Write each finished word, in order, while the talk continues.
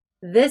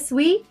This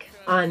week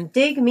on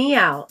Dig Me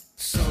Out.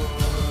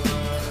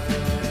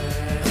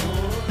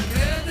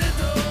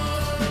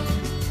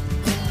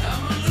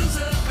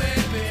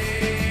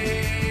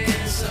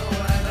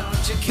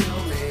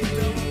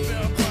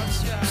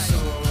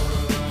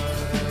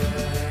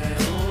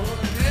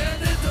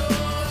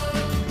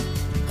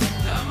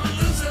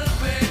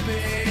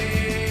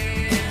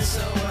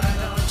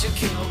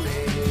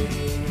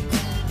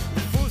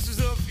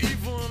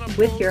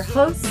 With your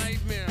hosts,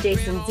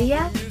 Jason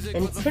Ziak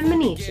and Tim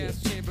Manici.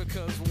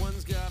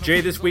 Jay,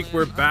 this week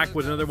we're back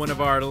with another one of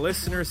our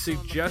listener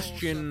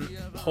suggestion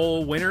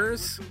poll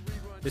winners.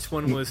 This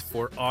one was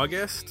for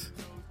August.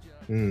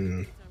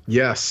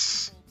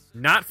 Yes.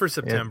 Not for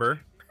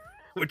September,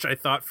 which I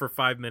thought for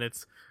 5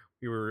 minutes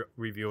we were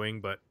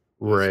reviewing, but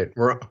right.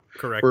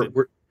 Corrected.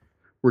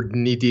 We're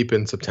knee deep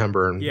in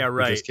September, and yeah,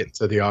 right. We're just getting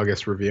to the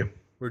August review.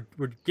 We're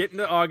getting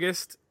to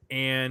August,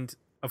 and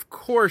of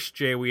course,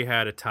 Jay, we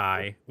had a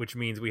tie, which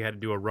means we had to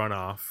do a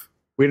runoff.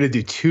 We had to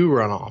do two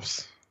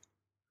runoffs.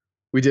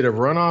 We did a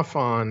runoff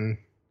on,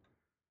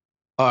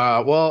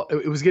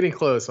 it was getting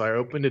close, so I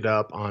opened it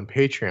up on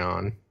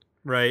Patreon.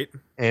 Right.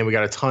 And we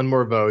got a ton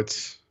more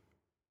votes,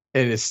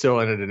 and it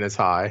still ended in a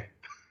tie.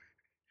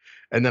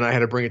 And then I had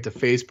to bring it to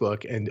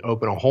Facebook and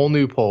open a whole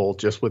new poll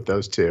just with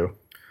those two.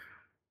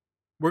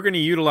 We're going to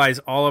utilize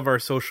all of our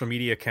social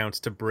media accounts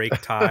to break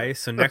ties.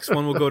 So next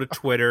one we'll go to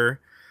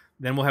Twitter.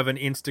 Then we'll have an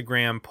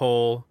Instagram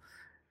poll.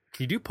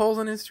 Can you do polls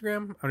on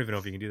Instagram? I don't even know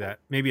if you can do that.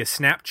 Maybe a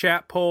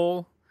Snapchat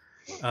poll.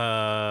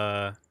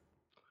 I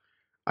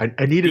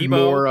needed Bebo.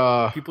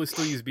 more. People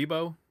still use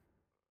Bebo.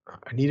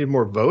 I needed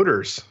more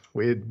voters.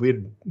 We'd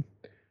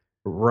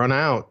run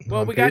out.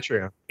 Well, on we Patreon.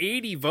 got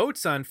 80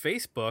 votes on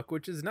Facebook,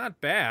 which is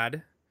not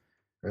bad.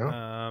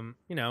 Yeah.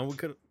 We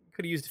could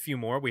have used a few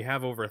more. We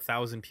have over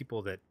 1,000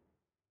 people that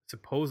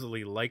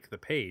supposedly like the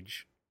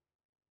page.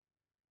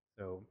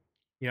 So,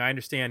 I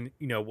understand,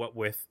 what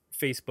with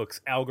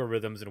Facebook's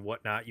algorithms and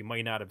whatnot, you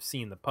might not have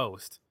seen the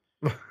post.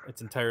 It's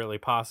entirely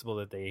possible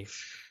that they,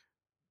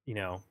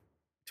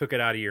 took it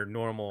out of your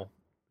normal,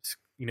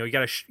 you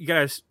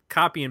gotta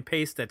copy and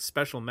paste that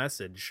special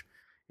message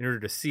in order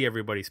to see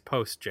everybody's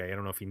post, Jay. I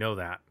don't know if you know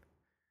that.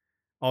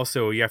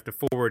 Also, you have to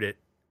forward it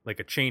like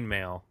a chain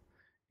mail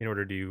in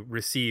order to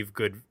receive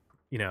good,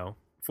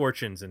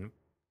 fortunes in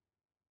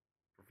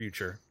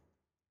future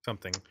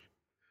something.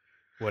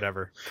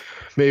 Whatever.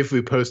 Maybe if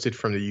we posted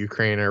from the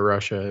Ukraine or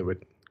Russia, it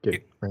would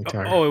get ranked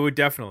higher. Oh, it would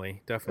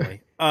definitely.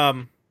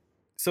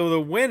 So the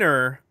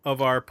winner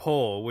of our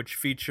poll, which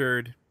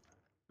featured,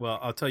 well,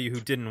 I'll tell you who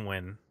didn't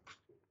win.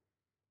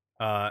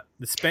 The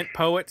Spent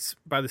Poets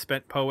by the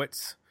Spent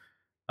Poets.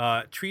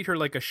 Treat Her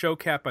Like a Show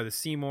Cat by the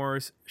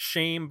Seymours.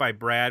 Shame by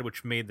Brad,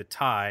 which made the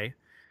tie.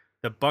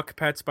 The Buck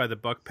Pets by the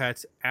Buck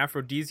Pets.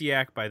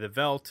 Aphrodisiac by the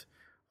Velt.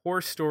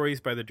 Horror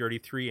Stories by the Dirty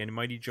Three, and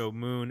Mighty Joe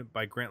Moon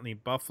by Grantley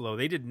Buffalo.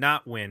 They did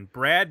not win.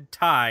 Brad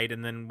tied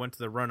and then went to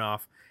the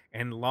runoff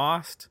and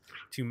lost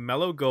to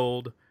Mellow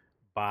Gold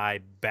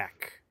by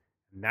Beck.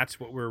 And that's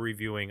what we're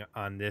reviewing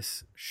on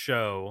this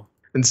show.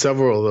 And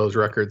several of those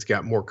records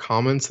got more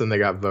comments than they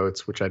got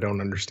votes, which I don't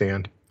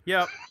understand.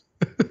 Yep.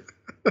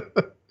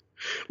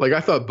 Like I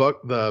thought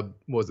the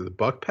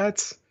Buck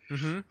Pets?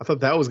 Mm-hmm. I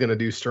thought that was going to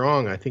do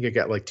strong. I think it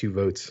got like 2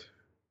 votes.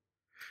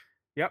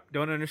 Yep,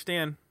 don't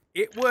understand.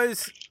 It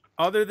was,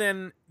 other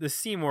than the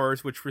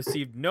Seymours, which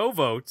received no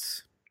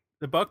votes,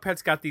 the Buck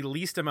Pets got the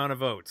least amount of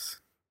votes.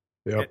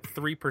 Yep. At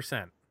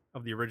 3%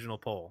 of the original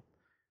poll.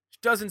 Which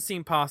doesn't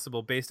seem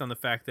possible based on the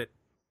fact that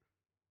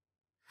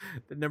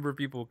the number of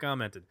people who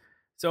commented.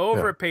 So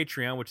over at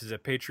Patreon, which is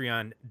at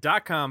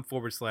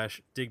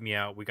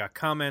patreon.com/digmeout, we got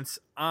comments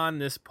on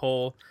this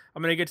poll.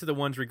 I'm going to get to the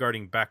ones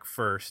regarding Beck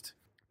first.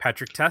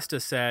 Patrick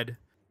Testa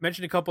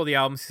mentioned a couple of the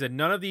albums. He said,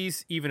 none of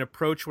these even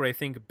approach what I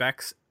think of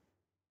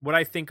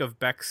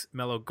Beck's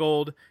Mellow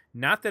Gold.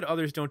 Not that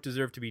others don't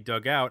deserve to be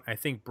dug out. I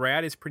think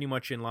Brad is pretty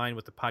much in line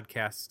with the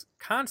podcast's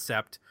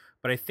concept,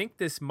 but I think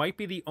this might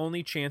be the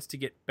only chance to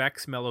get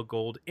Beck's Mellow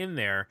Gold in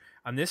there.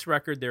 On this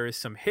record, there is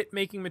some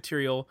hit-making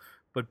material,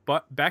 but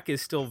Beck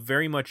is still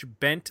very much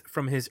bent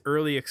from his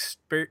early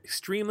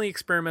extremely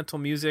experimental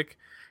music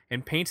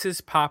and paints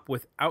his pop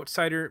with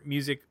outsider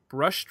music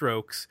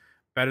brushstrokes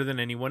better than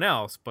anyone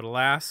else. But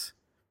alas,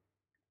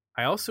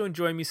 I also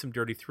enjoy me some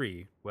Dirty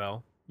Three.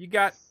 Well, you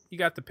got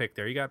the pick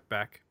there. You got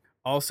Beck.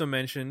 Also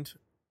mentioned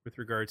with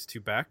regards to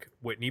Beck,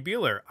 Whitney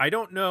Bueller. I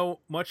don't know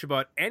much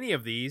about any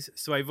of these,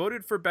 so I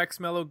voted for Beck's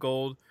Mellow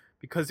Gold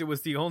because it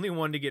was the only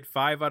one to get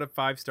 5 out of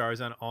 5 stars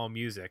on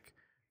AllMusic.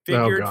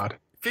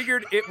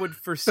 Figured it would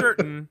for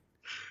certain.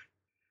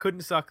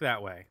 Couldn't suck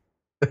that way.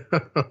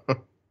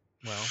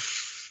 Well,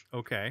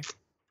 okay.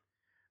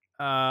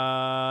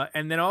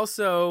 And then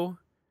also,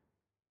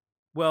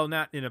 well,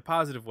 not in a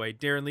positive way,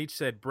 Darren Leach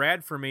said,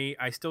 Brad, for me,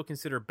 I still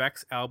consider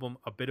Beck's album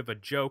a bit of a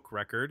joke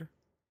record.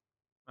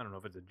 I don't know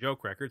if it's a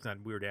joke record. It's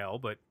not Weird Al,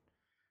 but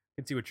I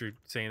can see what you're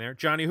saying there.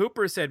 Johnny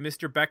Hooper said,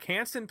 Mr. Beck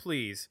Hansen,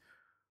 please.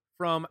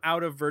 From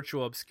out of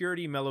virtual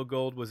obscurity, Mellow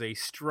Gold was a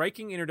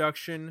striking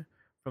introduction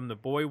from the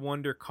Boy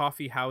Wonder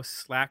Coffee House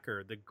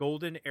Slacker, the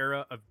golden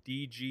era of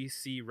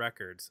DGC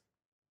records.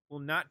 Will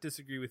not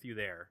disagree with you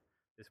there.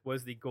 This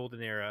was the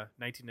golden era,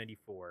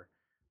 1994,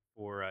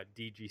 for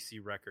DGC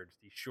records,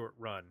 the short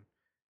run.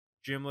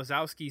 Jim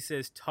Lazowski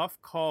says, tough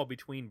call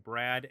between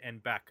Brad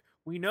and Beck.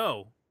 We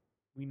know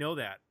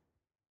that.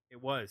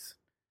 It was.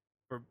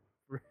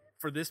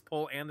 For this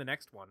poll and the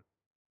next one.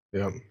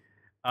 Yep.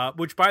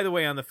 Which, by the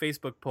way, on the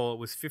Facebook poll, it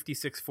was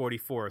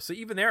 56-44. So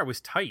even there, it was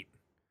tight.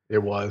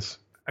 It was.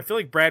 I feel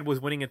like Brad was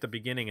winning at the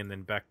beginning, and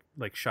then Beck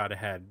shot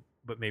ahead.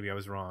 But maybe I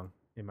was wrong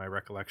in my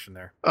recollection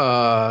there.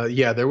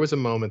 Yeah, there was a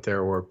moment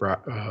there where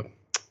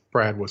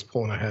Brad was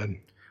pulling ahead.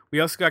 We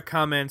also got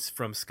comments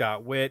from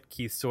Scott Witt,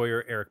 Keith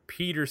Sawyer, Eric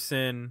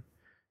Peterson,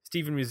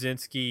 Stephen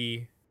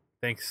Muzinski.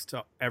 Thanks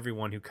to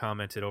everyone who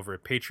commented over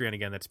at Patreon.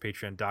 Again, that's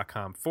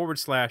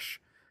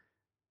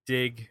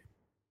patreon.com/dig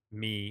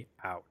me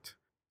out.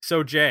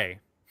 So, Jay.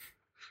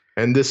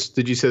 And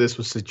did you say this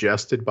was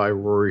suggested by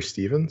Rory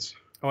Stevens?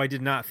 Oh, I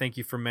did not. Thank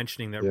you for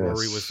mentioning that. Yes.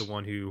 Rory was the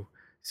one who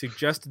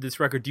suggested this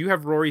record. Do you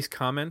have Rory's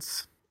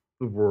comments?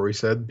 Rory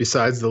said,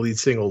 besides the lead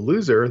single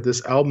Loser,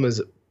 this album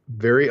is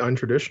very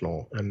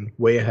untraditional and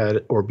way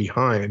ahead or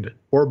behind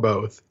or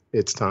both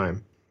its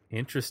time.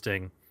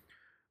 Interesting.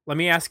 Let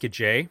me ask you,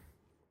 Jay.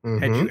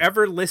 Mm-hmm. Had you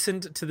ever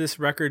listened to this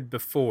record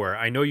before?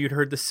 I know you'd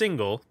heard the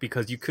single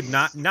because you could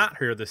not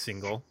hear the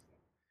single.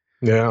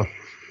 Yeah.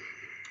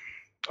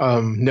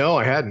 No,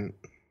 I hadn't.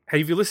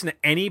 Have you listened to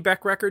any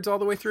Beck records all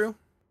the way through?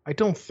 I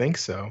don't think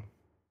so.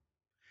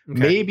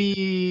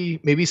 Okay.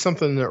 Maybe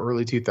something in the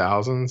early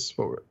 2000s.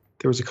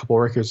 There was a couple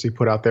of records he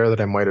put out there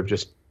that I might have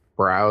just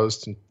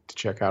browsed to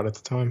check out at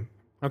the time.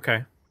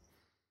 Okay.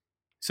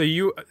 So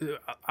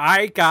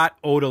I got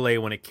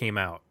Odelay when it came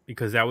out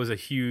because that was a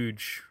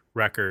huge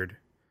record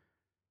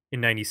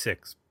in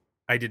 96.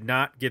 I did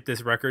not get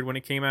this record when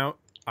it came out.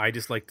 I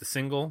just liked the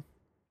single.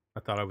 I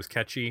thought it was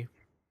catchy.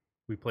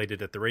 We played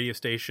it at the radio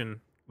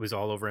station. It was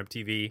all over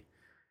MTV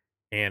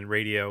and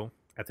radio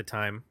at the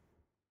time.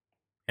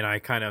 And I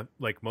kind of,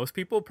 like most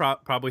people,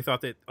 probably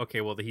thought that,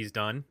 okay, well, he's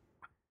done.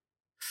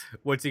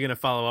 What's he going to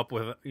follow up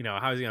with?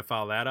 How is he going to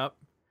follow that up?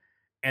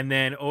 And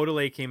then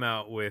Odelay came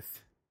out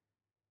with,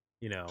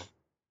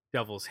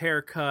 Devil's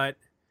Haircut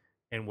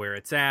and Where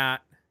It's At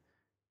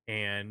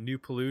and New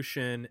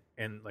Pollution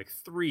and like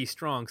 3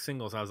 strong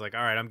singles. I was like,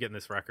 all right, I'm getting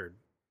this record.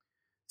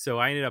 So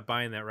I ended up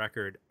buying that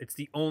record. It's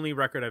the only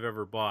record I've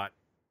ever bought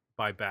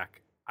by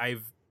Beck.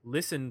 I've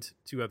listened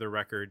to other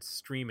records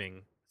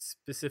streaming,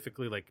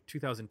 specifically like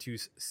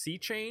 2002's Sea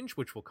Change,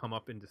 which will come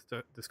up in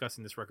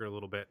discussing this record a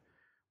little bit,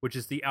 which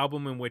is the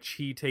album in which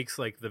he takes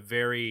like the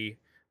very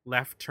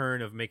left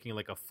turn of making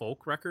like a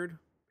folk record,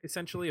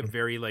 essentially a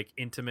very like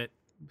intimate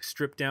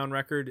stripped down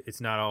record. It's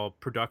not all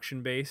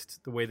production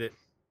based the way that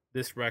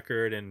this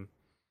record and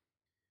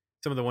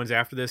some of the ones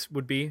after this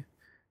would be.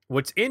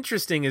 What's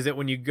interesting is that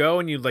when you go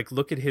and you like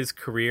look at his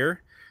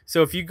career,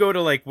 so if you go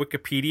to like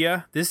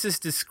Wikipedia, this is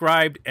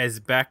described as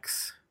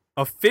Beck's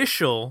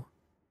official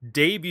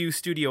debut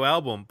studio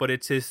album, but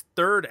it's his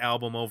 3rd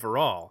album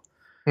overall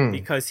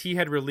because he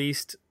had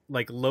released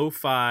like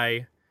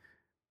lo-fi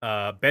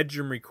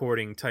bedroom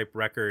recording type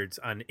records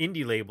on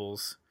indie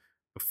labels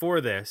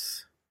before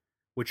this,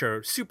 which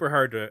are super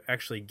hard to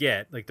actually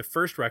get. Like the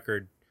first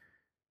record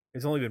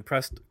has only been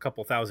pressed a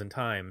couple thousand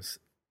times,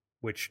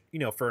 which,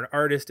 for an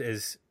artist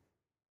as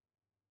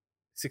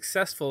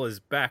successful as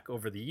Beck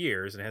over the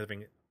years and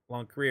having a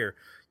long career,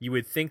 you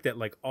would think that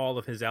like all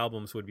of his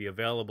albums would be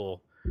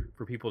available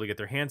for people to get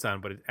their hands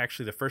on, but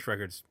actually the first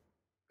record's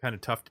kind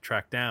of tough to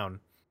track down.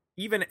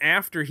 Even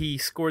after he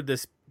scored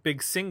this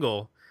big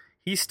single,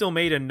 he still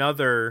made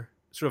another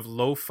sort of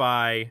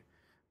lo-fi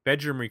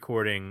bedroom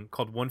recording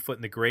called One Foot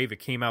in the Grave. It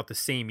came out the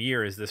same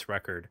year as this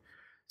record.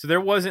 So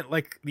there wasn't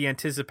like the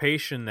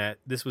anticipation that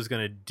this was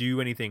going to do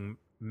anything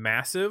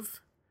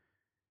massive.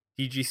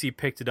 DGC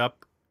picked it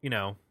up,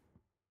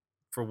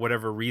 for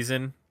whatever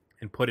reason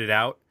and put it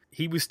out.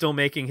 He was still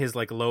making his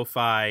like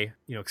lo-fi,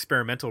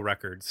 experimental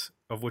records,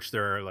 of which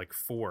there are like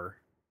 4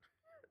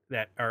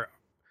 that are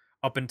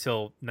up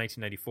until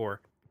 1994.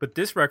 But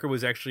this record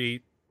was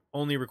actually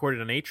only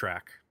recorded on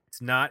 8-track.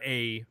 It's not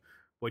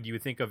what you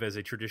would think of as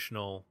a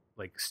traditional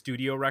like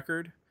studio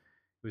record.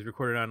 It was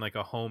recorded on like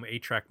a home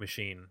 8-track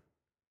machine.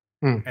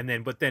 And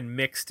then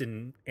mixed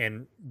and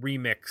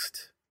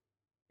remixed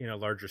in a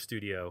larger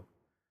studio.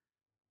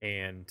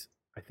 And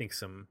I think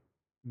some,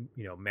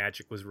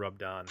 magic was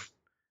rubbed on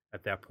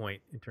at that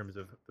point in terms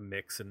of the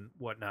mix and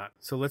whatnot.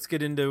 So let's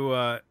get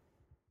into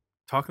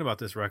talking about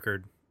this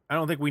record. I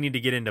don't think we need to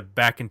get into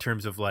Beck in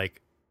terms of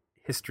like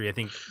history. I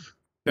think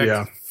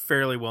Beck's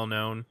fairly well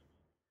known.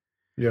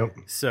 Yep.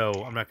 So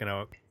I'm not going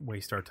to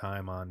waste our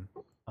time on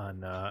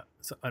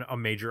a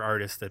major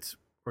artist that's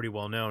pretty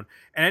well known.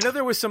 And I know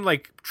there was some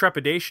like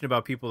trepidation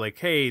about people like,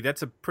 hey,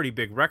 that's a pretty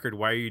big record.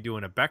 Why are you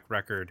doing a Beck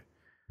record?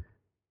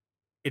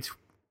 It's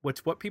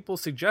what people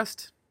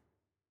suggest.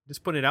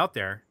 Just put it out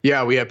there.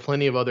 Yeah, we had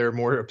plenty of other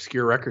more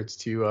obscure records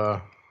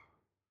to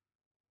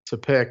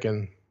pick,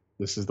 and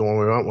this is the one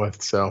we went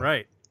with. So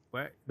right.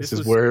 This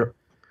is where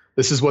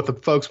This is what the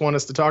folks want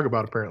us to talk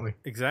about, apparently.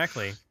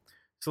 Exactly.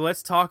 So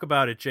let's talk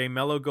about it, Jay.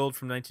 Mellow Gold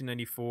from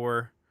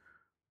 1994,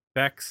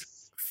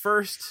 Beck's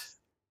first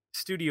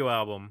studio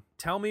album.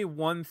 Tell me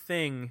one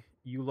thing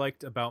you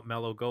liked about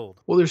Mellow Gold.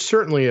 Well, there's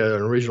certainly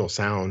an original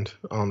sound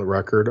on the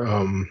record.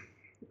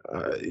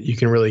 You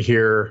can really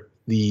hear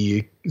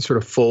the sort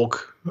of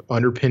folk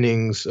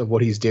underpinnings of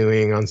what he's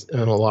doing on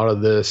a lot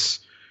of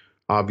this.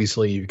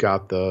 Obviously, you've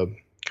got the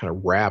kind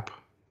of rap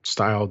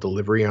style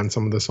delivery on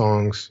some of the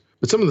songs,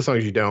 but some of the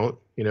songs you don't.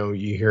 You know,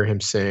 you hear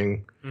him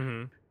sing,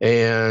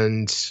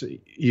 and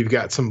you've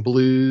got some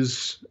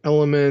blues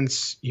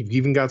elements. You've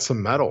even got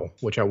some metal,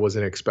 which I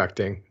wasn't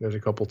expecting. There's a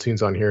couple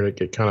tunes on here that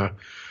get kind of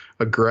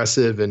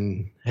aggressive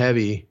and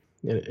heavy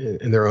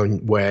in their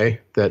own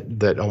way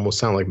that almost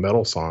sound like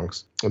metal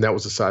songs. And that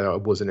was the side I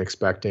wasn't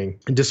expecting.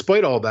 And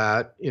despite all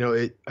that, you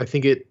know, I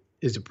think it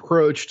is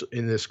approached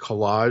in this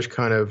collage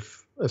kind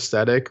of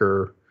aesthetic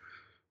or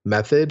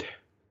method.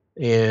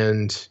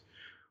 And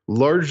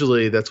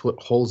largely that's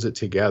what holds it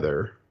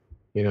together.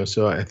 You know,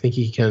 so I think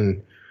he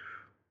can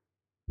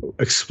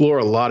explore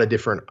a lot of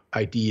different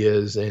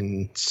ideas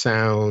and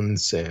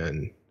sounds.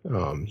 And,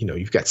 you know,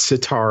 you've got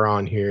sitar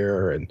on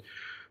here and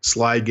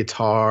slide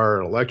guitar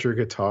and electric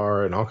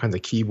guitar and all kinds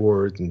of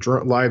keyboards and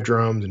live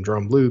drums and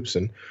drum loops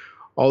and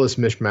all this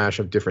mishmash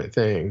of different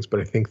things.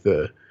 But I think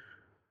the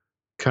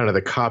kind of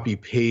the copy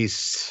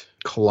paste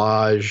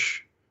collage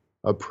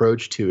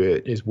approach to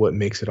it is what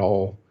makes it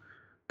all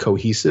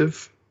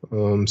cohesive.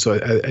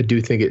 So I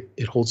do think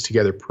it holds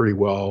together pretty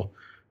well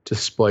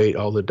despite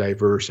all the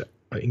diverse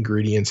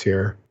ingredients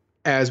here.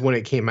 As when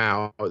it came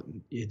out,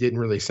 it didn't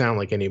really sound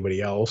like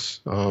anybody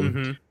else.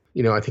 You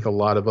know, I think a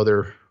lot of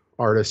other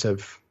artists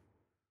have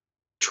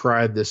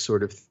tried this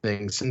sort of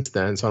thing since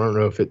then, so I don't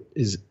know if it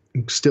is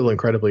still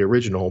incredibly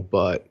original,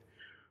 but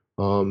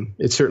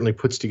it certainly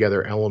puts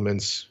together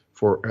elements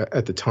for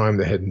at the time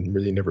that had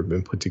really never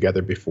been put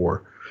together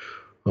before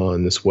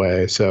in this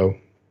way. So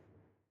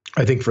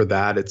I think for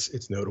that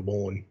it's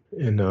notable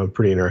and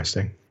pretty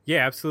interesting.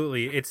 Yeah,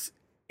 absolutely. It's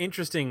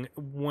interesting.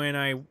 When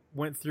I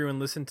went through and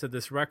listened to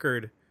this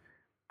record,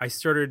 I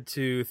started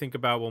to think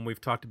about when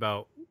we've talked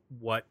about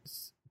what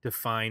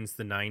defines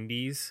the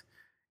 90s.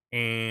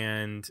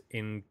 And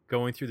in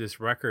going through this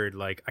record,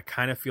 like, I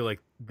kind of feel like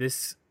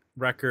this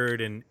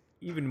record, and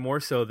even more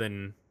so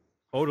than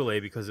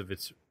Odelay because of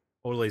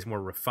Odelay's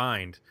more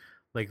refined,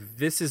 like,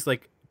 this is,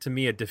 like, to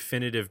me, a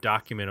definitive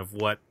document of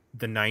what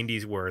the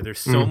 90s were. There's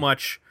so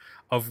much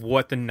of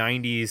what the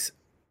 90s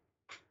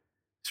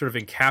sort of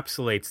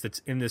encapsulates that's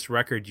in this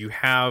record. You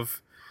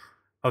have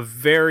a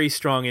very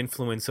strong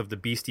influence of the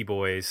Beastie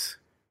Boys,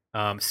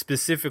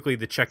 specifically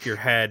the Check Your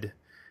Head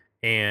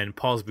and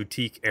Paul's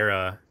Boutique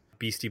era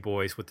Beastie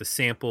Boys, with the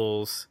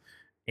samples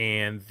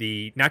and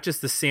the not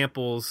just the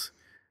samples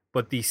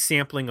but the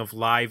sampling of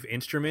live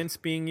instruments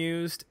being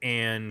used,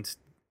 and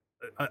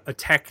a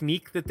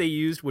technique that they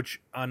used, which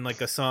on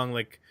like a song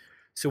like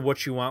So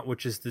What You Want,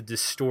 which is the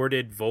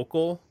distorted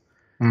vocal,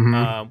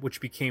 which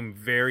became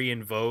very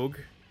in vogue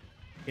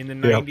in the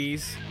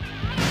 90s.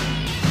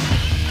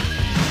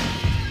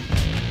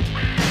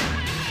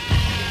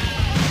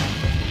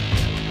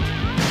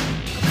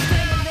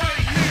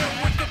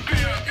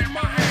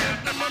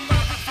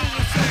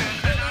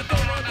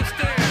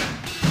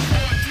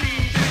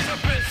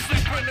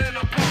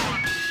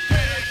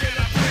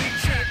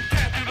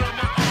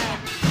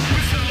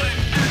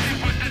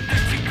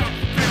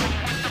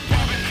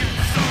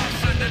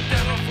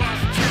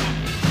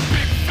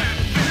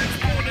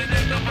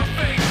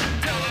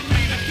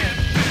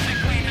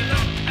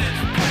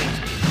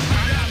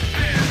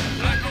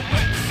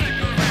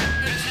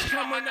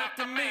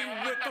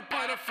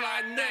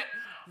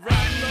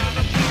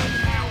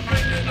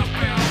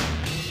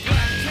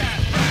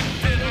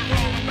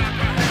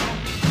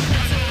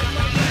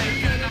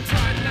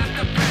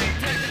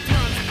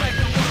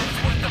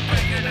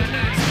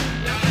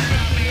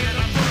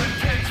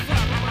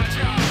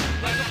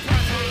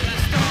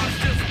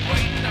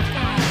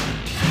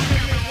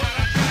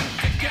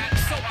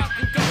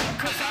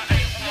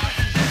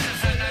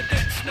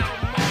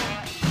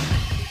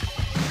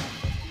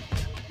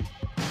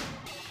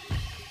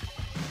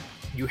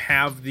 You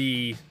have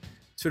the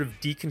sort of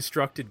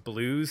deconstructed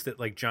blues that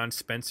like John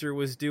Spencer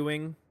was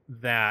doing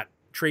that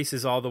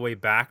traces all the way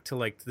back to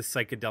like the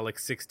psychedelic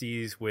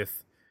 60s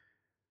with,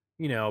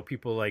 you know,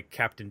 people like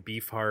Captain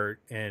Beefheart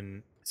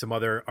and some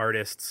other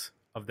artists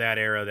of that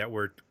era that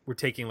were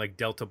taking like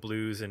Delta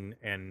blues and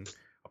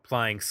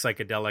applying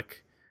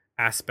psychedelic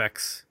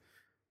aspects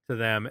to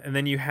them. And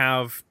then you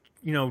have,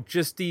 you know,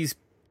 just these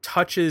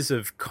touches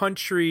of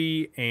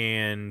country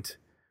and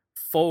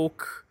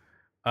folk,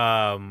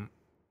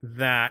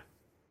 that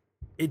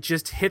it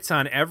just hits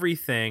on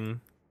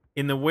everything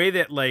in the way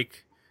that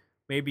like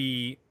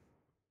maybe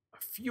a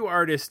few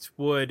artists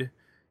would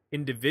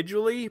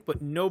individually,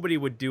 but nobody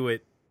would do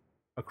it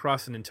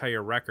across an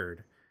entire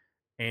record.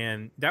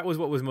 And that was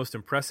what was most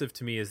impressive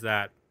to me, is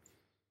that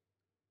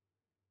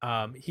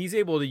he's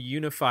able to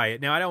unify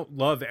it. Now, I don't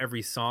love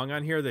every song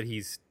on here that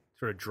he's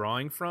sort of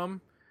drawing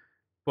from,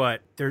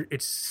 but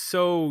it's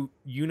so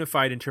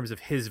unified in terms of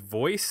his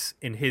voice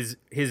and his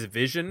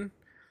vision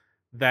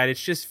that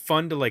it's just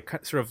fun to like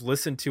sort of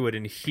listen to it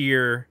and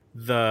hear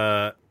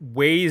the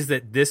ways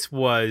that this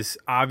was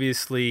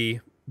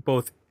obviously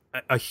both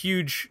a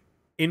huge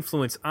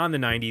influence on the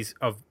 90s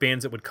of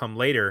bands that would come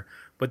later,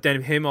 but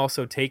then him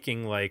also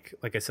taking like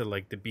I said,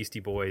 like the Beastie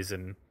Boys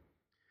and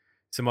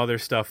some other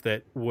stuff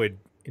that would,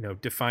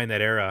 define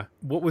that era.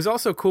 What was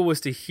also cool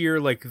was to hear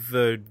like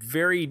the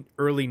very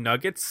early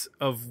nuggets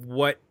of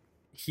what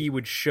he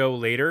would show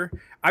later.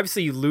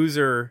 Obviously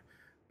Loser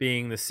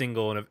being the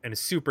single and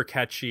super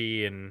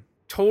catchy and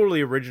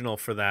totally original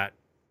for that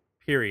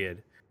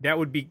period. That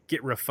would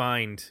get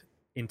refined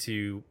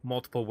into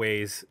multiple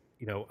ways,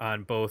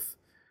 on both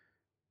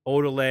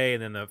Odelay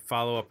and then the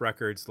follow-up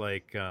records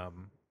like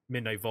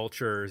Midnight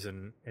Vultures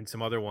and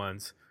some other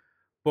ones.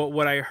 But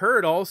what I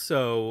heard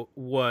also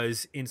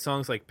was in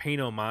songs like Pay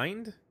No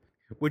Mind,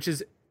 which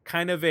is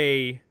kind of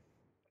a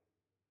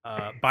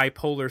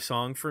bipolar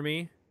song for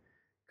me,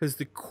 because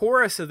the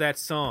chorus of that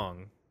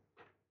song,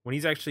 when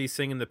he's actually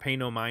singing the Pay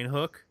No Mind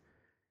hook,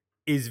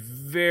 is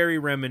very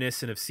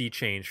reminiscent of Sea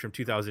Change from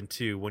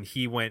 2002, when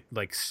he went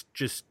like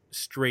just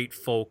straight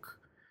folk,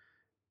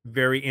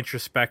 very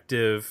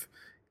introspective,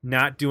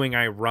 not doing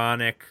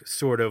ironic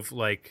sort of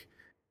like,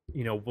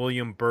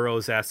 William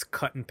Burroughs-esque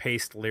cut and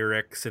paste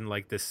lyrics and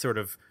like this sort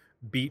of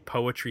beat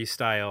poetry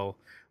style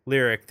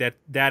lyric.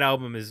 That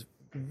album is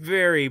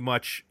very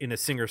much in a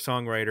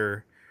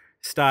singer-songwriter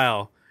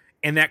style.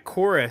 And that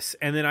chorus,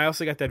 and then I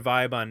also got that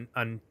vibe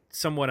on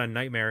somewhat on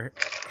Nightmare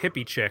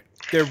Hippie Chick.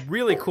 They're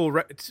really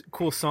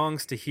cool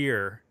songs to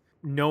hear,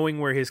 knowing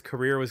where his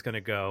career was going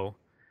to go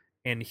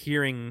and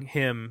hearing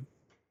him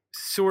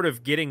sort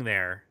of getting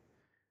there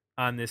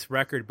on this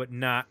record, but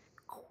not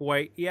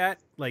quite yet.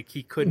 Like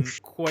he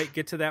couldn't quite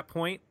get to that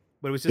point,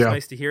 but it was just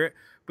nice to hear it.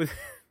 But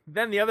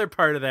then the other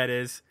part of that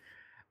is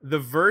the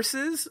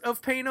verses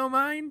of Pay No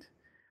Mind.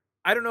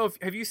 I don't know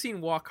have you seen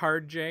Walk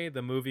Hard, Jay,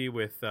 the movie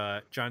with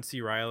John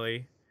C.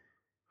 Reilly?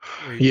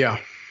 Yeah.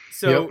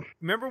 So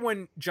remember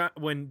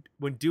when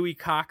Dewey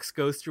Cox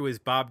goes through his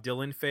Bob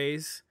Dylan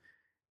phase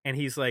and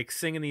he's like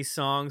singing these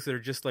songs that are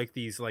just like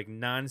these like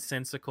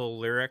nonsensical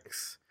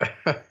lyrics?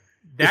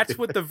 That's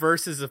what the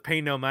verses of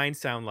Pay No Mind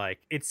sound like.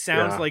 It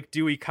sounds like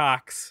Dewey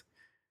Cox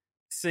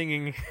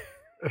singing.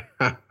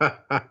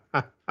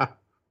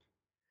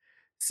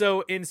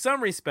 So in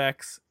some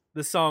respects,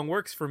 the song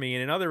works for me,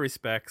 and in other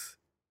respects,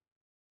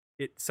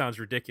 it sounds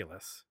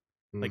ridiculous.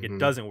 Like it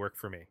doesn't work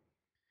for me.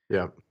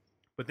 Yeah.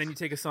 But then you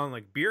take a song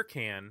like Beer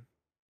Can,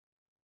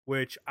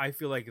 which I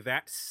feel like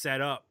that set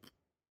up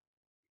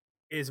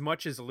as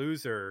much as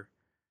Loser.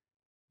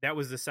 That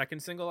was the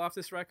second single off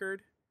this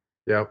record.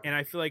 Yeah. And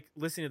I feel like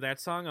listening to that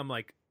song, I'm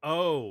like,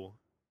 oh,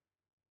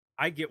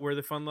 I get where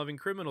the Fun Loving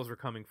Criminals were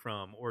coming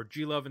from, or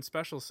G Love and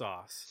Special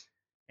Sauce.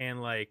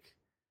 And like,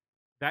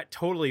 that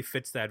totally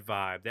fits that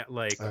vibe. That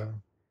like,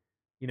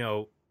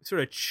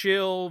 sort of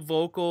chill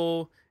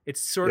vocal.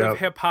 It's sort of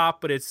hip hop,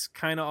 but it's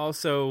kind of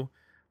also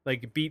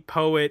like beat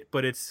poet,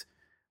 but it's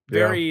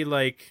very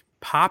like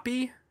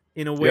poppy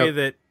in a way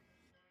that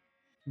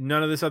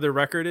none of this other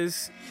record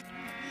is.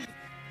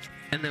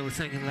 And they were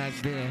singing like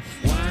this.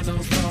 Why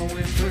don't fall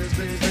in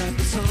Thursdays at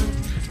the sun?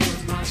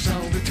 Put my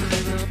soul between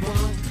the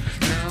bone.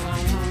 Now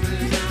I'm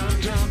running, now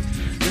I'm drunk.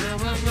 Now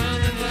I'm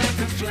running like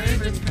a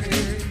flaming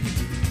pig.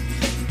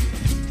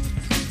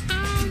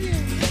 Oh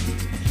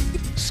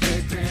yeah.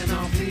 Scraping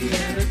off the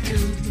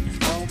attitude.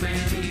 Old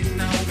man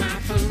eating all my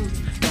food.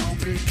 Don't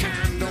be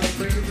kind, don't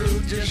be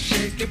rude. Just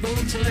shake your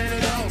boots and let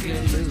it all get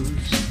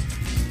loose.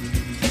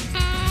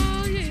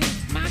 Oh yeah,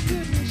 my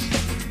goodness.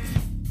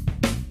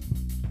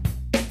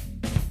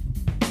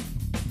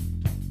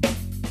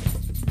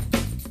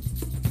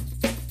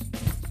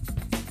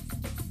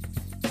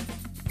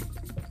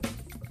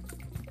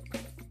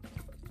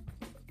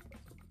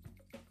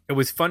 It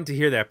was fun to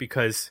hear that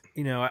because,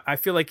 I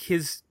feel like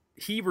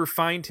he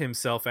refined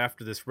himself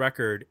after this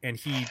record, and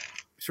he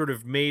sort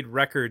of made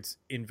records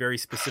in very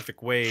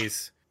specific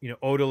ways.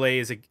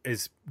 Odelay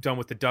is done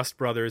with the Dust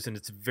Brothers, and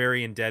it's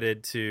very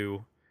indebted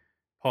to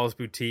Paul's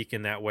Boutique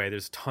in that way.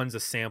 There's tons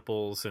of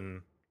samples,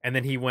 and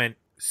then he went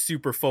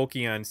super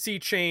folky on Sea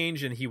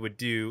Change, and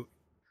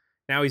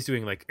now he's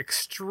doing like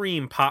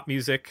extreme pop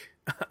music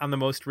on the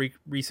most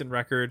recent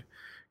record,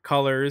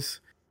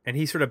 Colors, and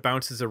he sort of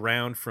bounces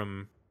around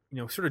from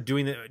sort of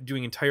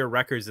doing entire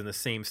records in the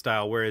same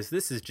style, whereas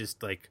this is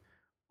just like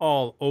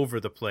all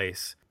over the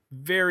place.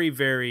 Very,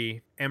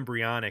 very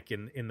embryonic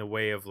in the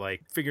way of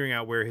like figuring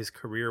out where his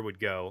career would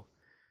go.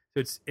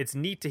 So it's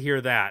neat to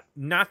hear that.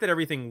 Not that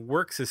everything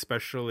works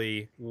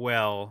especially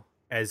well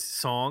as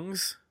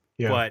songs,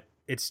 but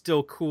it's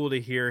still cool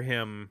to hear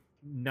him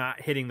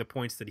not hitting the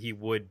points that he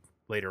would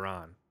later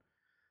on.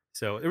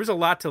 So there was a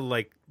lot to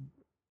like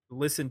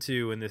listen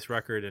to in this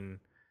record, and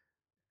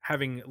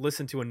having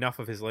listened to enough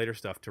of his later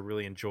stuff to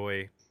really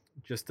enjoy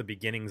just the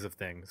beginnings of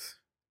things.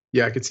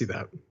 Yeah, I could see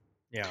that.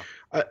 Yeah.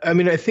 I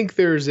mean, I think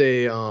there's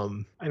I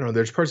don't know,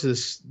 there's parts of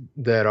this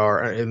that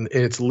are, and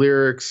it's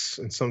lyrics,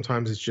 and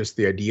sometimes it's just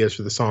the ideas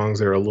for the songs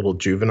that are a little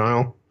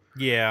juvenile.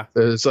 Yeah.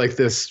 There's like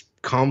this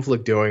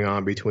conflict going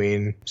on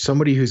between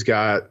somebody who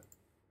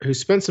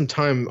spent some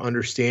time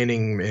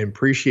understanding and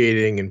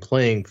appreciating and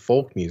playing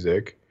folk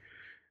music,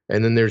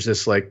 and then there's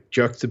this like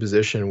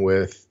juxtaposition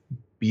with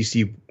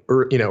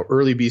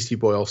early Beastie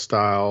Boy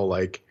style,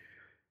 like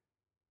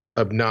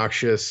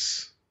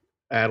obnoxious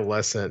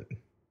adolescent,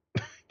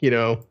 you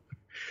know,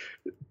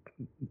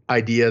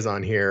 ideas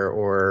on here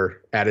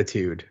or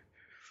attitude.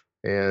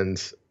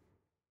 And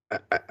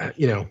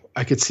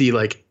I could see,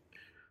 like,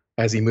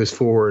 as he moves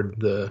forward,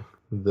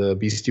 the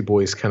Beastie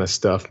Boys kind of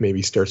stuff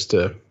maybe starts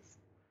to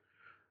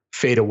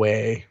fade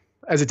away,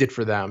 as it did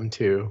for them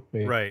too.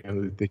 Right.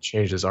 And they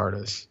changed as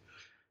artists,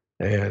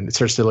 and it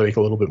starts to make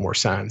a little bit more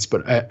sense.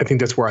 But I think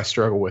that's where I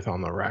struggle with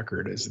on the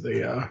record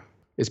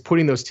is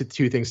putting those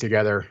two things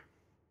together.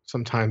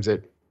 Sometimes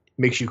it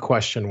makes you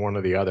question one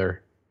or the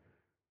other.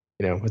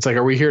 It's like,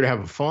 are we here to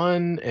have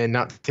fun and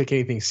not take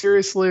anything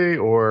seriously,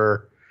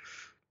 or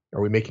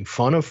are we making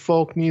fun of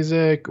folk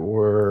music?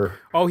 Or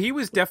he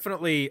was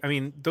definitely, I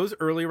mean, those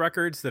early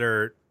records that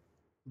are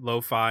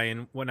lo-fi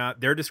and whatnot,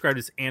 they're described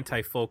as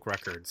anti-folk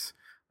records.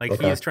 Like,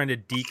 he is trying to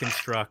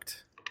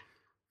deconstruct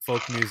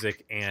folk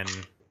music and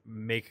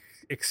make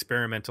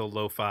experimental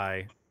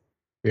lo-fi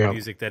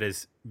music that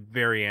is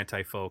very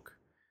anti-folk,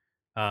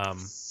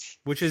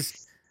 which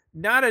is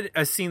not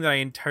a scene that I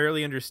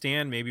entirely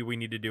understand. Maybe we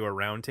need to do a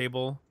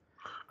roundtable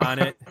on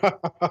it.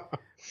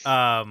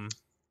 I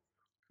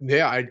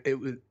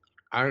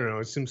don't know.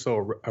 It seems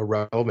so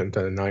irrelevant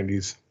to the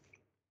 90s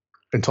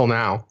until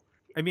now.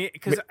 I mean,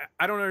 because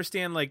I don't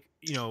understand, like,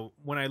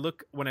 when I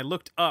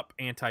looked up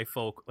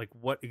anti-folk, like,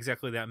 what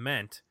exactly that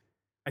meant.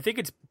 I think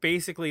it's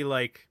basically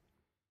like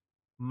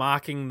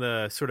mocking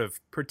the sort of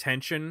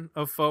pretension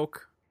of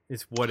folk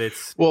is what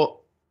it's.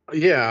 Well,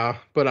 yeah,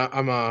 but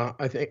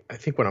I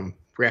think what I'm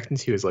reacting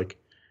to is, like,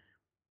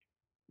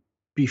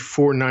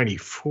 before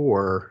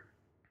 94,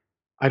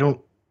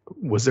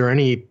 was there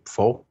any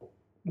folk,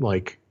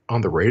 like,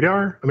 on the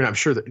radar? I mean, I'm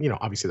sure that,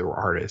 obviously there were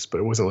artists, but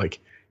it wasn't like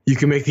you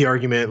can make the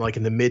argument, like,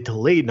 in the mid to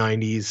late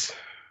 90s,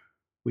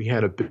 we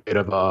had a bit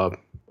of a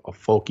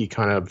folky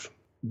kind of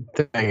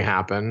thing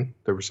happen.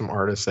 There were some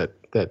artists that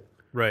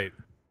right.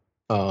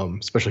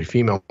 Especially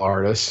female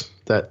artists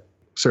that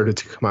started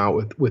to come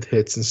out with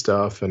hits and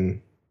stuff,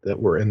 and that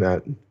were in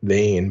that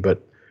vein.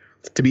 But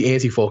to be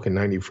anti-folk in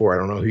 94, I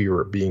don't know who you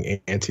were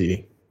being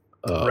anti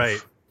of.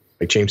 Right.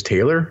 Like James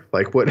Taylor?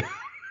 Like, what?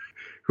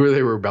 Who are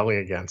they rebelling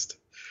against?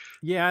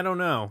 Yeah, I don't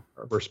know.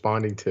 Or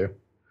responding to?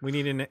 We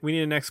need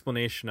an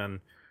explanation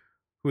on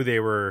who they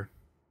were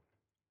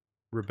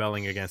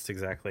rebelling against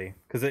exactly,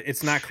 because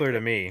it's not clear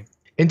to me.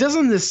 And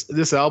doesn't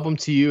this album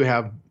to you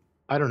have,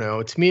 I don't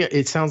know, to me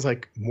it sounds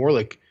like more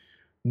like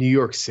New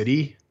York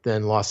City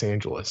than Los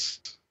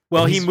Angeles.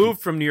 Well, he moved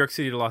from New York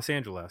City to Los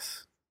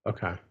Angeles.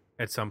 Okay.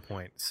 At some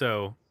point,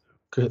 so.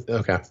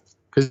 Okay.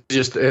 Because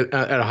just at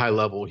a high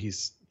level,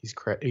 he's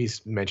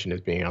mentioned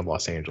as being a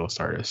Los Angeles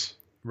artist.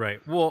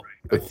 Right. Well,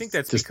 I think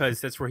that's because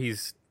that's where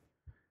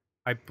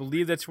I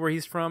believe that's where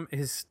he's from.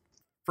 He's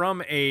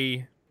from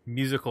a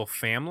musical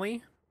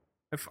family,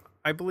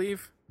 I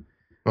believe.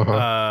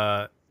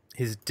 Uh-huh.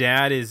 His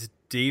dad is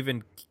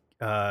David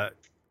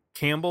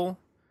Campbell,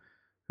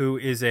 who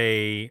is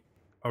a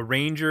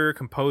arranger,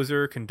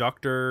 composer,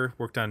 conductor,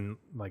 worked on,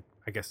 like,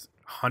 I guess,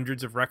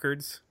 hundreds of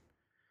records.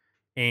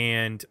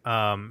 And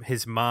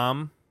his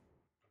mom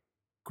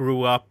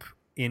grew up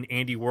in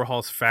Andy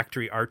Warhol's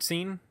factory art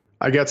scene.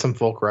 I got some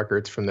folk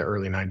records from the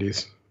early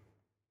 90s.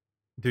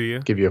 Do you?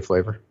 Give you a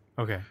flavor.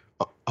 Okay.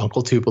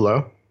 Uncle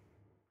Tupelo.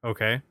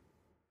 Okay.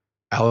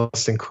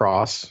 Alison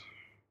Krauss,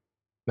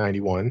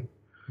 91.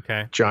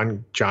 Okay.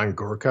 John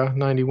Gorka,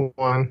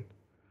 91.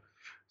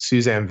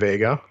 Suzanne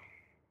Vega,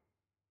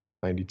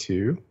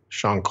 92.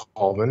 Sean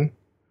Colvin,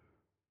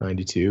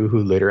 92, who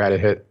later had a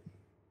hit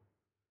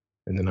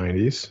in the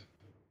 90s.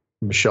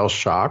 Michelle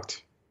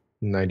Shocked,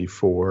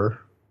 94.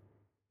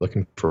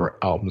 Looking for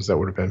albums that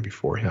would have been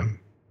before him.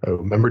 Oh,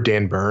 remember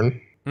Dan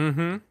Byrne?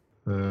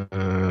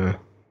 Mm-hmm.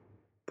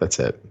 That's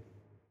it.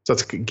 So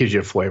that gives you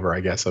a flavor,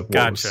 I guess, of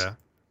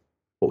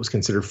what was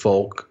considered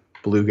folk,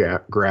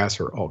 bluegrass,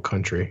 or alt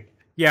country.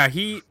 Yeah,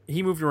 he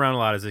moved around a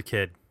lot as a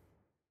kid.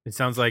 It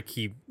sounds like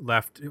he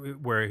left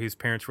where his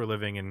parents were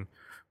living and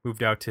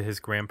moved out to his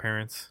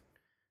grandparents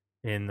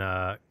in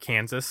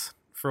Kansas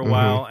for a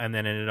while, and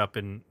then ended up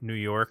in New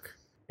York.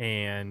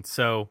 And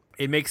so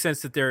it makes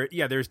sense that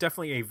there's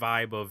definitely a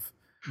vibe of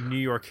New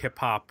York hip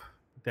hop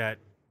that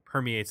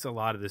permeates a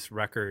lot of this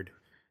record.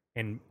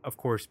 And of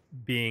course,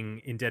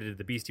 being indebted to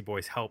the Beastie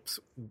Boys helps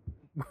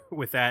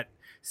with that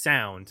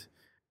sound,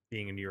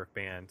 being a New York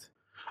band.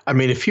 I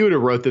mean, if you would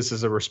have wrote this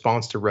as a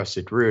response to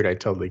Rusted Root, I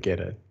totally get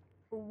it.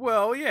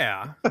 Well,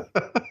 yeah.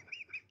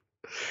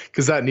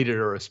 Because that needed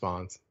a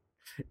response.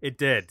 It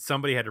did.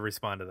 Somebody had to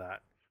respond to that.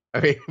 I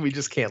mean, we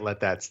just can't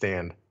let that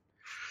stand.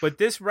 But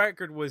this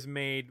record was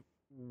made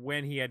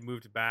when he had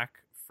moved back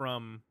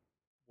from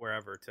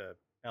wherever to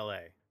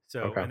L.A.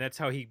 So, Okay. and that's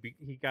how he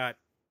got.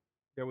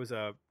 There's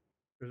a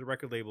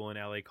record label in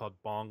L.A. called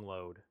Bong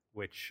Load,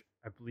 which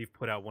I believe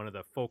put out one of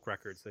the folk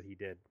records that he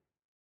did.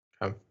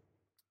 Okay.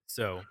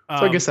 So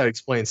I guess that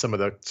explains some of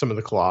the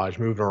collage,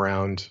 moving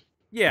around,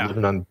 yeah,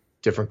 living on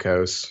different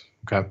coasts.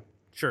 Okay.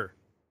 sure.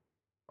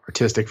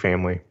 Artistic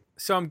family.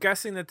 So I'm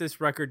guessing that this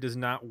record does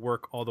not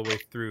work all the way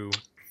through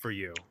for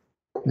you.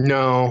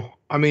 No,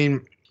 I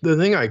mean, the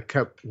thing I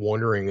kept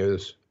wondering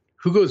is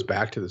who goes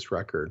back to this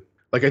record?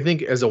 Like, I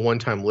think as a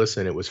one-time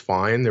listen, it was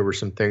fine. There were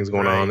some things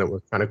going on that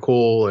were kind of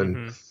cool.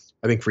 And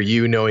I think for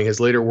you, knowing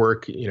his later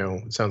work,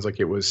 it sounds like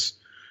it was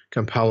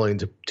compelling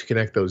to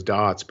connect those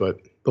dots.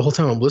 But the whole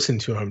time I'm listening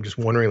to it, I'm just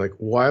wondering, like,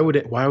 why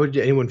would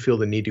anyone feel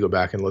the need to go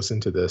back and listen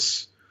to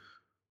this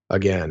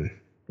again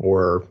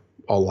or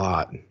a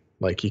lot?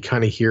 Like, you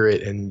kind of hear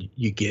it and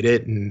you get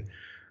it, and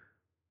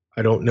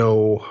I don't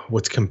know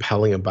what's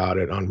compelling about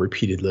it on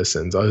repeated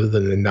listens other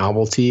than the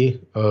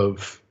novelty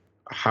of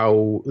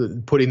how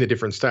putting the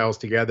different styles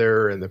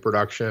together and the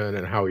production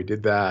and how he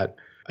did that.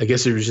 I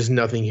guess there was just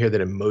nothing here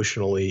that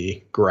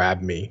emotionally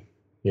grabbed me,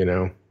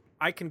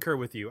 I concur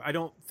with you. I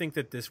don't think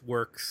that this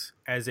works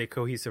as a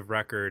cohesive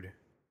record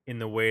in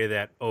the way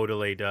that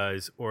Odelay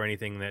does or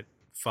anything that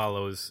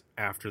follows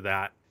after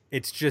that.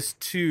 It's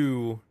just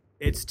too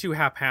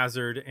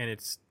haphazard, and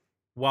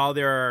while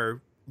there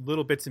are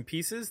little bits and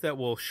pieces that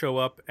will show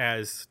up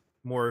as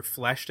more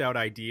fleshed out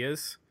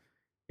ideas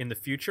in the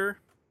future,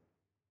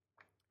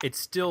 it's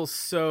still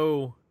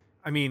so,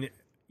 I mean,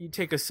 you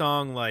take a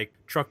song like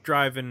Truck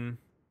Driving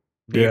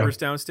Neighbors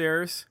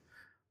Downstairs,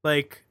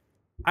 like,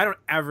 I don't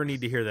ever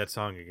need to hear that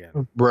song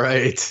again.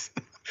 Right.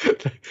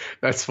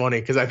 That's funny,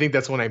 because I think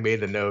that's when I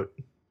made the note.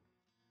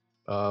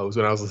 Was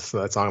when I was listening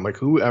to that song. I'm like,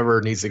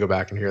 whoever needs to go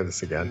back and hear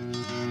this again.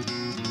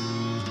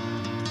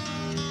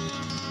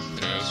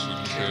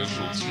 Acid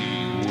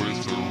casualty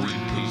with a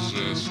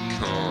repossessed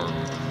car.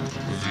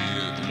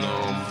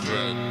 Vietnam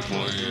vet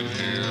playing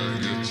air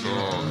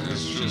guitar.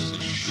 It's just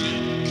a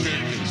shit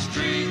kicking,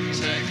 street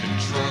taking,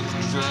 truck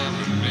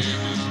driving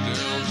neighbors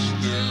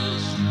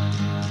downstairs.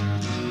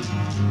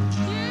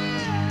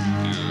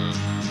 Yeah.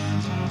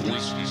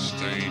 Whiskey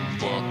stained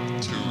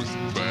bucktooth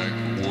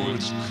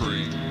backwoods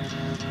creek.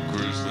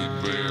 Grizzly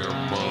bear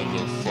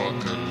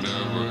motherfucker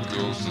never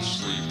goes to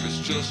sleep. It's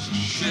just a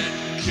shit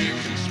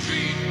kicking,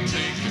 speed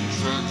taking,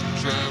 truck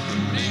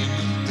driving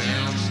neighbors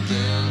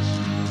downstairs.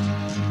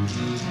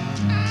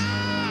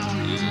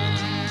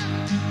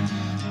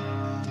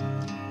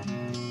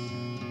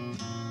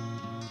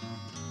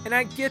 And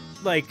I get,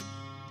 like,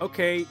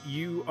 okay,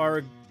 you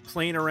are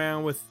playing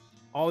around with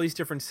all these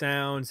different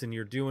sounds and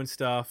you're doing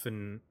stuff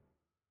and,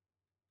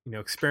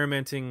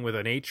 experimenting with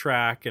an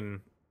 8-track and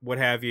what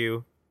have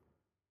you.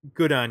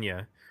 Good on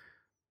you.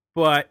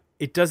 But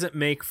it doesn't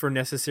make for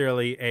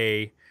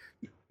necessarily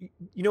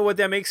you know what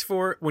that makes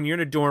for? When you're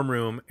in a dorm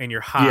room and you're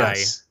high.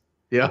 Yes.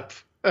 Yep.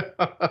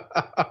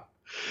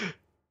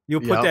 You'll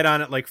put that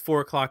on at like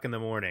 4:00 in the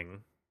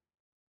morning.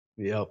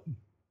 Yep.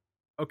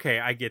 Okay,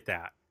 I get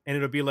that. And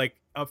it'll be like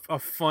a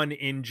fun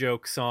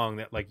in-joke song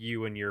that like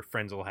you and your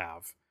friends will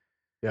have.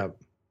 Yep.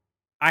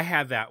 I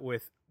had that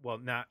with, well,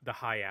 not the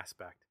high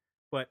aspect,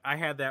 but I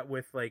had that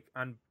with like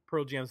on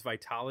Pearl Jam's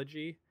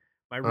Vitology.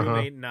 My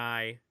roommate and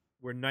I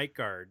were night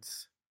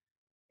guards,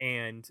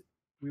 and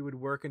we would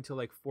work until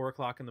like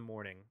 4:00 in the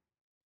morning,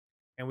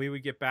 and we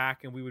would get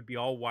back and we would be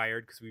all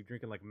wired because we were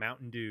drinking like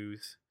Mountain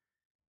Dews,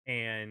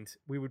 and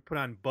we would put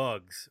on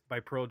Bugs by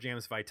Pearl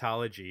Jam's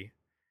Vitology,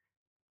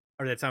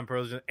 or that's on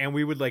Pearl Jam, and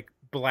we would like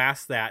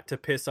blast that to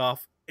piss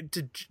off,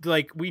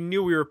 we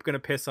knew we were going to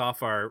piss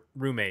off our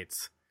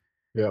roommates.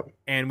 Yep.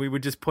 And we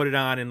would just put it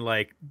on and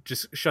like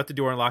just shut the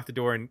door and lock the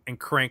door and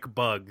crank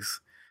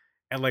Bugs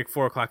at like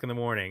 4:00 in the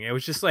morning. It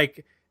was just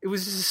like, it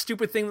was just a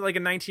stupid thing that like a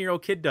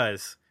 19-year-old kid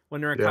does when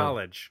they're in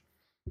college.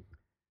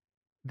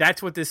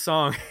 That's what this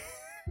song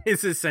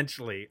is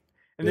essentially.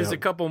 And there's a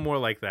couple more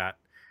like that.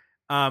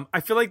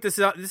 I feel like this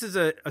is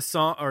a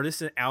song, or this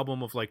is an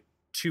album of like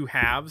two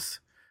halves.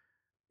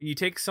 You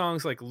take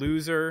songs like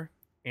Loser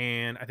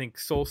and I think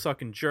Soul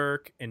Suckin'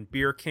 Jerk and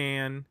Beer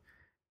Can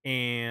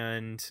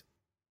and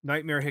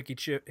Nightmare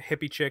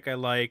Hippie Chick I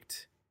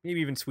liked. Maybe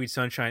even Sweet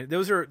Sunshine.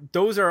 Those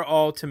are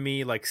all to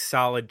me like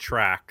solid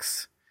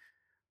tracks.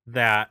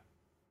 That,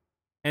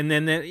 and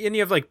then you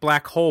have like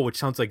Black Hole, which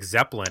sounds like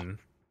Zeppelin.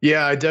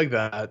 Yeah, I dug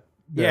that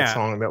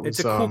song. That was it's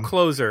a cool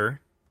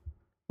closer.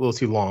 A little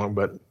too long,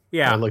 but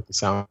I like the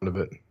sound of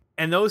it.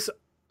 And those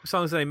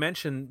songs that I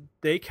mentioned,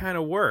 they kind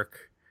of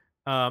work.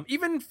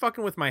 Even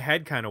Fucking With My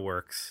Head kind of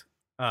works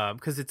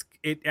because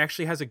it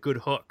actually has a good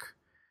hook.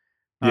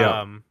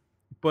 Yeah.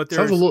 But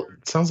sounds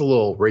a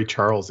little Ray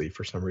Charles-y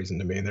for some reason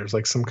to me. There's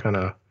like there's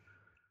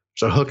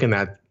a hook in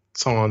that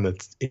song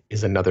that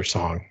is another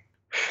song.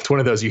 It's one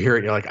of those you hear it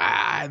and you're like,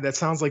 that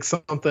sounds like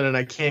something, and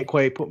I can't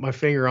quite put my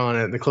finger on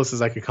it. And the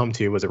closest I could come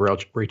to was a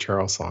Ray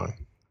Charles song.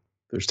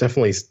 There's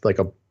definitely like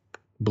a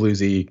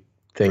bluesy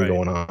thing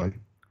going on.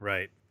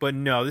 Right. But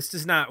no, this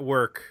does not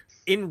work.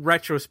 In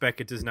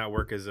retrospect, it does not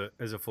work as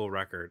a full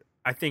record.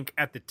 I think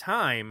at the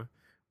time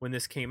when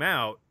this came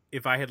out,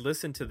 if I had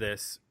listened to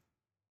this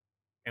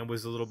and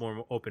was a little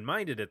more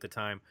open-minded at the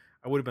time,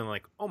 I would have been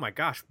like, oh my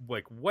gosh,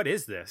 like, what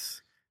is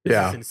this?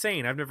 This is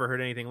insane. I've never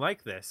heard anything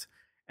like this.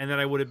 And then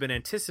I would have been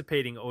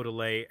anticipating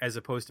Odelay as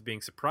opposed to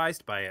being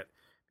surprised by it,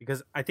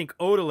 because I think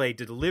Odelay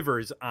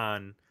delivers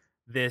on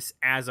this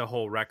as a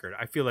whole record.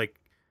 I feel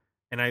like,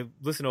 and I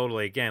listen to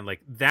Odelay again,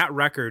 like that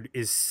record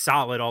is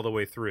solid all the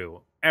way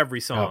through. Every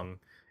song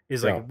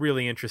is like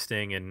really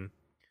interesting, and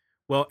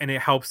well, and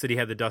it helps that he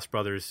had the Dust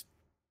Brothers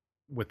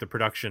with the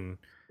production,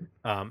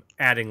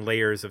 adding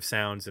layers of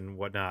sounds and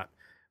whatnot.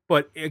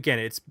 But again,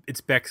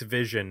 it's Beck's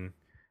vision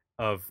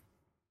of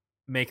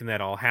making that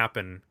all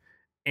happen,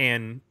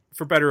 and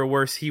for better or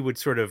worse, he would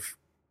sort of,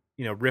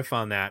 riff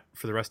on that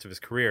for the rest of his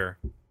career.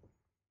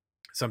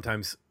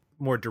 Sometimes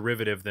more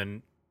derivative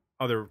than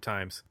other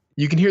times.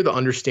 You can hear the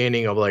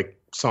understanding of like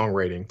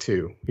songwriting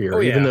too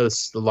here, even though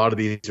a lot of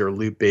these are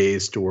loop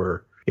based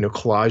or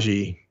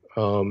collagey.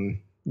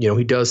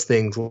 He does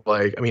things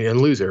like, in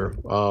Loser,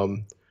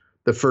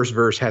 the first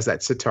verse has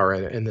that sitar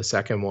in it, and the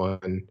second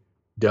one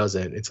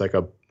doesn't. It's like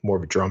a more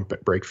of a drum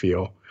break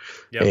feel.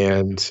 Yep.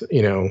 And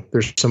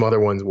there's some other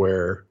ones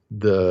where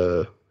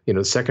the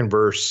second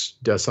verse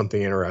does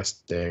something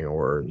interesting,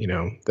 or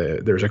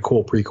there's a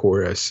cool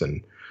pre-chorus,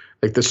 and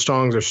like the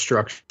songs are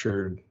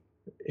structured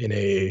in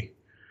a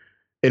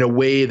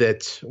way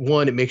that,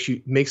 one, it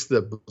makes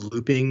the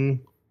looping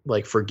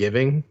like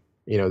forgiving.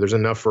 There's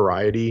enough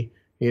variety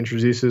he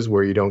introduces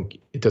where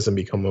it doesn't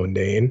become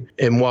mundane.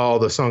 And while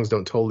the songs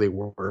don't totally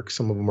work,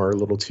 some of them are a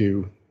little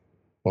too,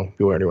 well,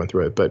 we already went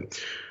through it, but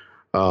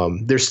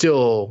there's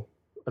still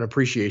an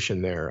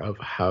appreciation there of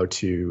how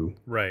to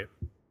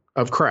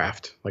of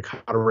craft, like how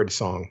to write a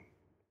song.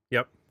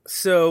 Yep.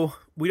 So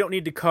we don't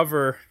need to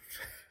cover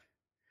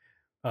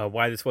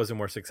why this wasn't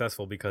more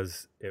successful,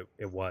 because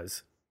it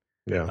was.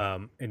 Yeah.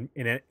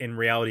 In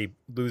reality,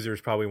 Loser is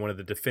probably one of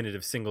the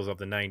definitive singles of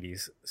the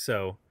 90s.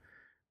 So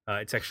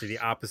it's actually the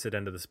opposite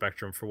end of the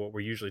spectrum for what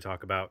we usually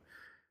talk about.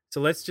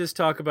 So let's just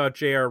talk about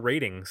JR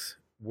ratings.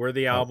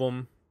 Worthy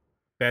album,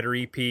 better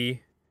EP,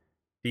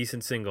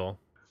 decent single.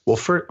 Well,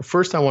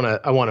 first I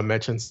want to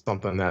mention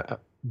something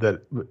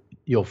that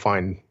you'll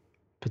find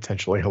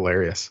potentially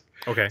hilarious.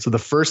 Okay. So the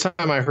first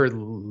time I heard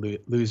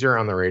Loser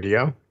on the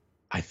radio,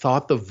 I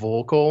thought the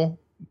vocal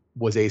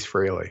was Ace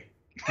Frehley.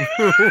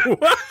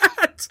 What?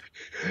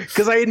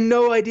 Because I had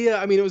no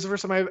idea. It was the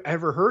first time I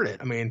ever heard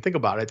it. Think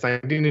about it. It's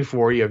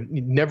 1994. You've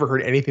never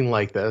heard anything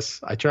like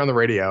this. I turn on the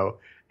radio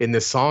and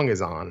this song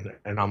is on,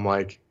 and I'm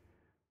like,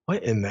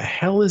 what in the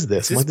hell is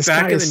this? Is this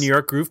Back in the New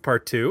York Groove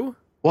Part 2?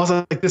 Well, I was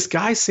like, this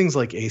guy sings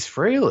like Ace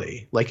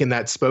Frehley, like in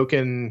that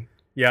spoken,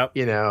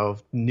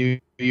 New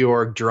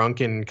York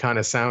drunken kind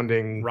of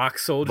sounding rock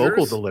soldiers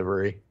vocal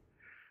delivery.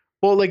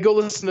 Well, like go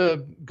listen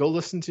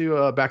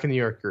to Back in the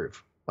New York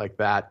Groove, like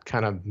that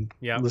kind of.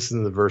 Listen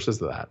to the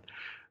verses of that,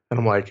 and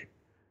I'm like,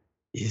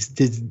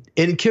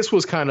 and Kiss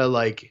was kind of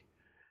like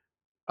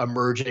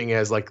emerging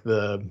as like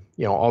the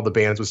all the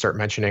bands would start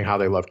mentioning how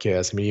they love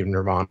Kiss. Even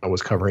Nirvana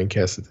was covering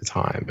Kiss at the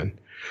time, and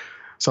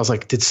so I was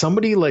like, did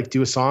somebody like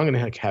do a song and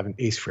like have an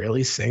Ace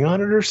Frehley sing on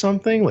it or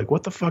something? Like,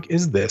 what the fuck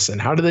is this?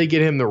 And how do they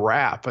get him to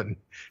rap? And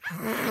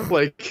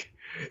like,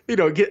 it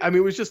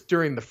was just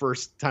during the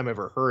first time I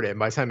ever heard it. And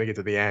by the time I get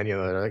to the end,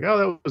 they're like, oh,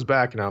 that was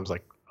Back. And I was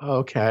like, oh,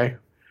 okay.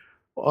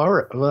 All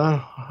right.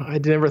 Well,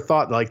 I never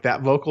thought like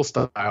that vocal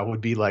style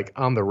would be like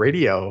on the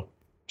radio.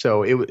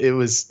 So it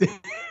was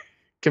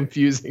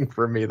confusing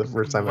for me the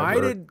first time I heard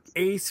it. Why did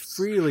Ace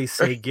Frehley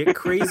say get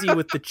crazy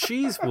with the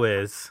cheese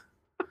whiz?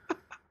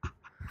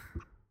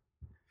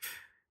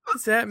 What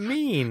does that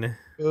mean?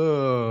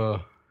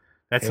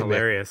 That's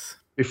hilarious.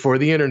 Before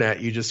the internet,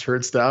 you just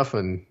heard stuff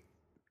and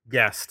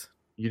guessed.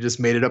 You just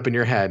made it up in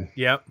your head.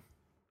 Yep.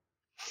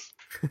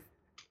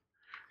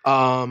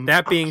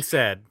 That being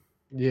said,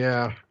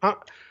 yeah,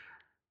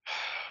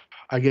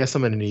 I guess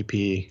I'm in an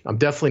EP. I'm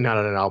definitely not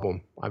on an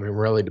album. I'm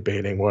really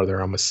debating whether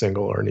I'm a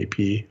single or an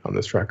EP on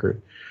this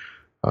record.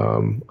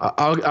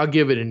 I'll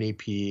give it an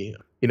EP.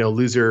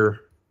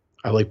 Loser.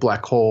 I like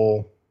Black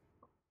Hole.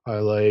 I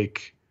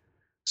like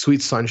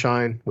Sweet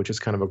Sunshine, which is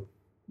kind of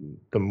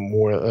the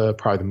more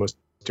probably the most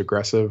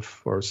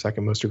aggressive or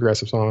second most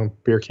aggressive song.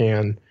 Beer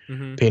Can,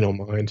 Pay No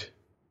Mind.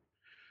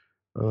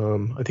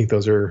 I think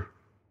those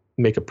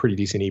make a pretty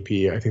decent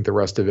EP. I think the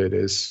rest of it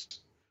is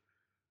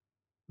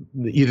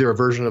either a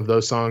version of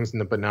those songs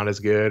but not as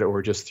good,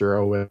 or just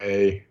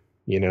throwaway,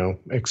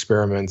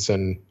 experiments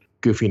and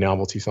goofy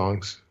novelty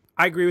songs.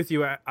 I agree with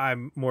you.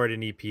 I'm more at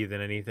an EP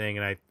than anything,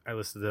 and I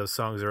listened to those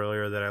songs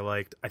earlier that I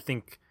liked. I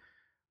think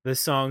the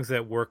songs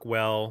that work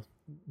well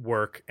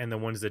work, and the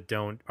ones that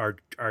don't are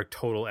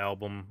total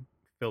album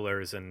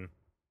fillers. And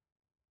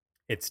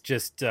it's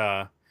just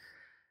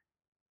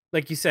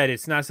like you said,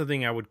 it's not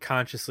something I would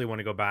consciously want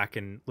to go back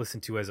and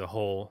listen to as a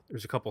whole.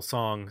 There's a couple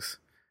songs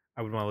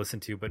I would want to listen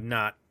to, but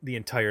not the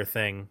entire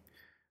thing.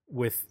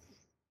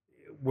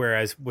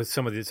 Whereas with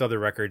some of these other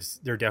records,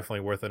 they're definitely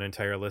worth an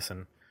entire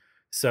listen.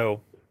 So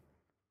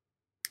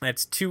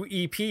that's 2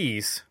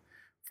 EPs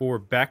for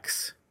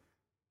Beck's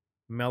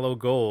Mellow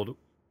Gold.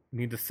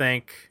 Need to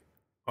thank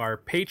our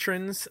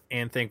patrons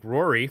and thank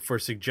Rory for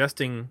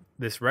suggesting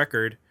this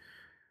record.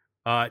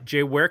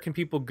 Jay, where can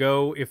people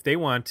go if they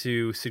want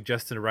to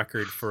suggest a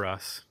record for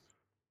us?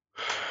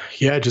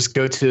 Yeah, just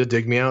go to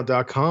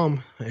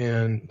digmeout.com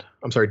and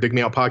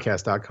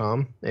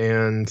digmeoutpodcast.com,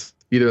 and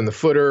either in the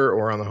footer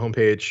or on the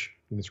homepage,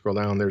 you can scroll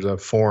down. There's a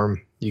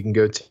form you can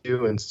go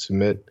to and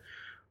submit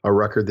a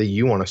record that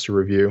you want us to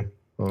review.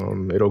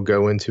 It'll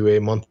go into a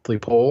monthly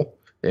poll,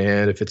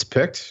 and if it's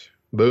picked,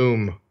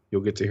 boom,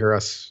 you'll get to hear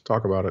us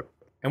talk about it.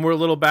 And we're a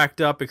little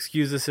backed up.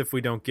 Excuse us if we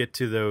don't get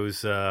to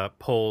those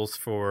polls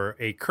for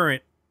a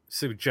current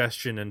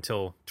suggestion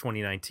until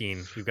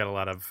 2019. We've got a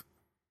lot of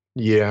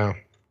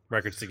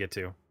records to get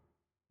to.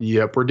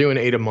 Yep, we're doing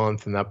 8 a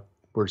month, and that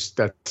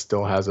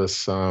still has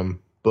us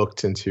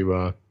booked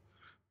into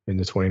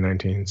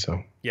 2019.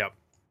 So yep,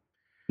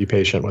 be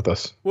patient with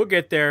us. We'll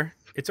get there.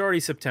 It's already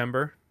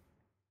September.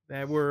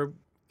 We're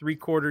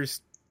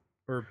 3/4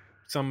 or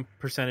some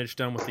percentage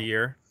done with the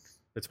year.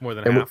 That's more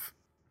than half.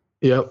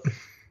 Yep.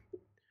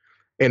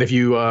 And if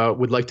you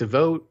would like to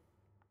vote,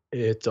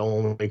 it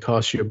only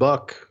costs you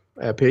 $1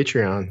 at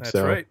Patreon. That's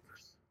so right.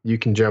 You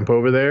can jump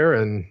over there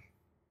and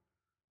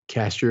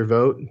cast your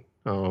vote.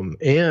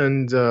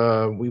 And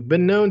we've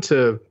been known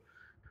to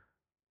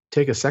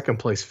take a second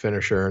place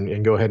finisher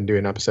and go ahead and do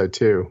an episode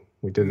 2.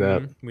 We did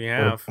that we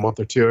have a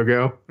month or 2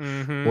 ago.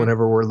 Mm-hmm.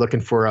 Whenever we're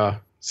looking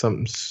for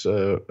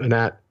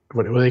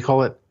what do they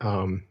call it?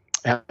 An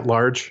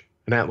at-large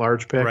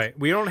pick. Right.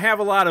 We don't have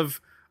a lot of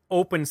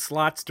open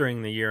slots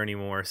during the year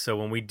anymore, so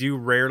when we do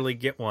rarely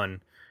get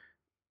one,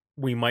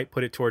 we might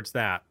put it towards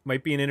that.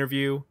 Might be an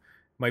interview,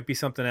 might be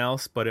something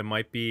else, but it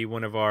might be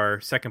one of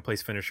our second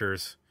place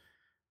finishers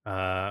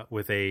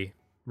with a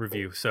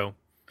review. So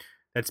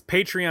that's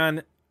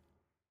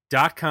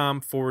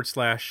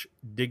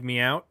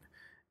patreon.com/digmeout,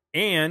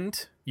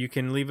 and you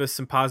can leave us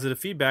some positive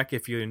feedback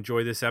if you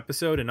enjoy this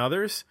episode and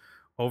others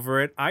over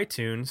at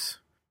iTunes.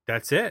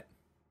 That's it.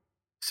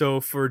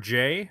 So for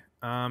Jay,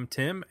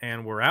 Tim,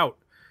 and we're out.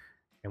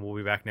 And we'll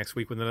be back next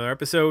week with another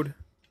episode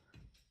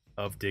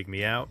of Dig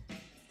Me Out.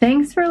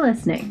 Thanks for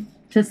listening.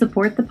 To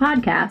support the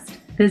podcast,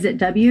 visit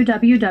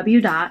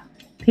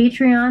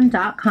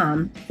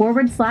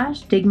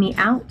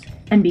www.patreon.com/digmeout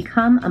and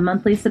become a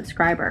monthly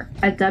subscriber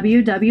at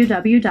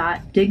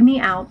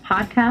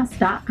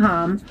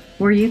www.digmeoutpodcast.com,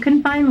 where you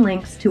can find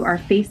links to our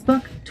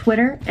Facebook,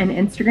 Twitter, and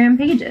Instagram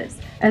pages,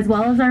 as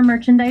well as our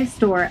merchandise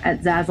store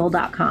at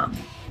Zazzle.com.